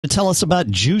Tell us about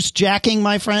juice jacking,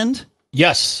 my friend.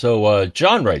 Yes, so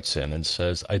John writes in and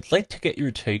says, I'd like to get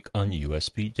your take on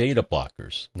USB data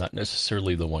blockers, not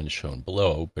necessarily the ones shown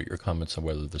below, but your comments on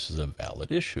whether this is a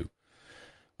valid issue.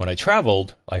 When I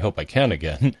traveled, I hope I can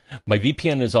again, my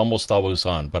VPN is almost always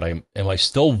on, but am I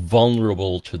still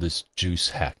vulnerable to this juice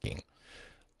hacking?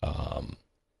 And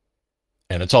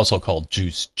it's also called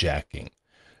juice jacking.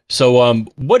 So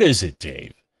what is it,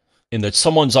 Dave? In that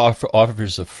someone's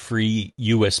offers a free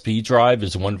USB drive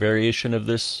is one variation of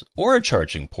this, or a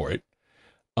charging port,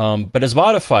 but has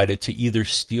modified it to either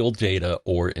steal data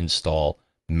or install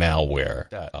malware.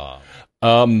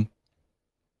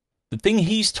 The thing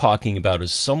he's talking about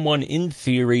is someone in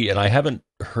theory, and I haven't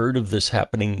heard of this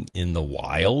happening in the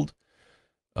wild,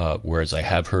 whereas I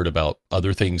have heard about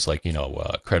other things like,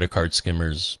 credit card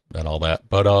skimmers and all that.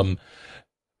 But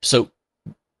so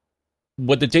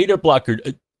what the data blocker,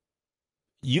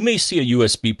 you may see a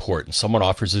USB port and someone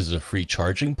offers it as a free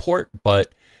charging port,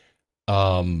 but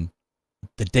the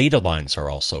data lines are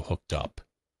also hooked up.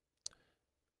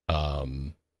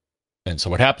 And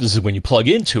so what happens is when you plug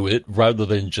into it, rather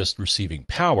than just receiving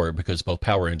power, because both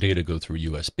power and data go through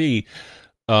USB,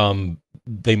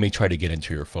 they may try to get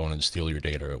into your phone and steal your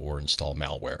data or install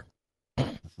malware.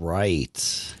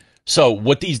 Right. So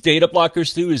what these data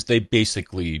blockers do is they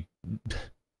basically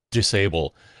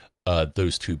disable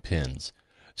those two pins.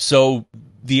 So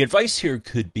the advice here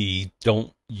could be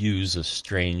don't use a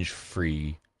strange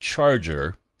free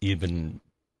charger, even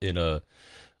in a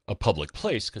public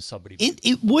place, because somebody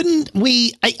it wouldn't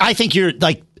I think you're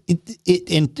like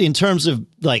in terms of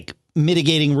like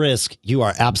mitigating risk, you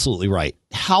are absolutely right.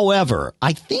 However,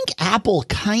 I think Apple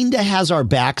kind of has our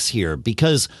backs here,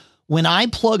 because when I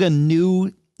plug a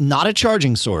new, not a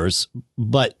charging source,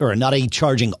 or not a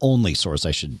charging only source,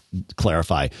 I should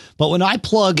clarify, but when I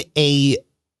plug a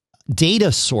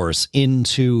data source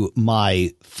into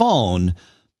my phone,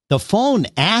 the phone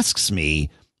asks me,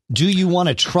 do you want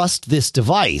to trust this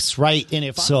device? Right. And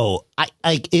if so,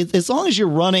 as long as you're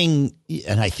running,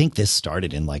 and I think this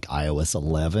started in like iOS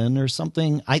 11 or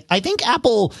something, I think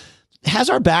Apple has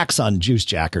our backs on juice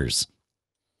jackers.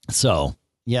 So,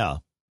 yeah.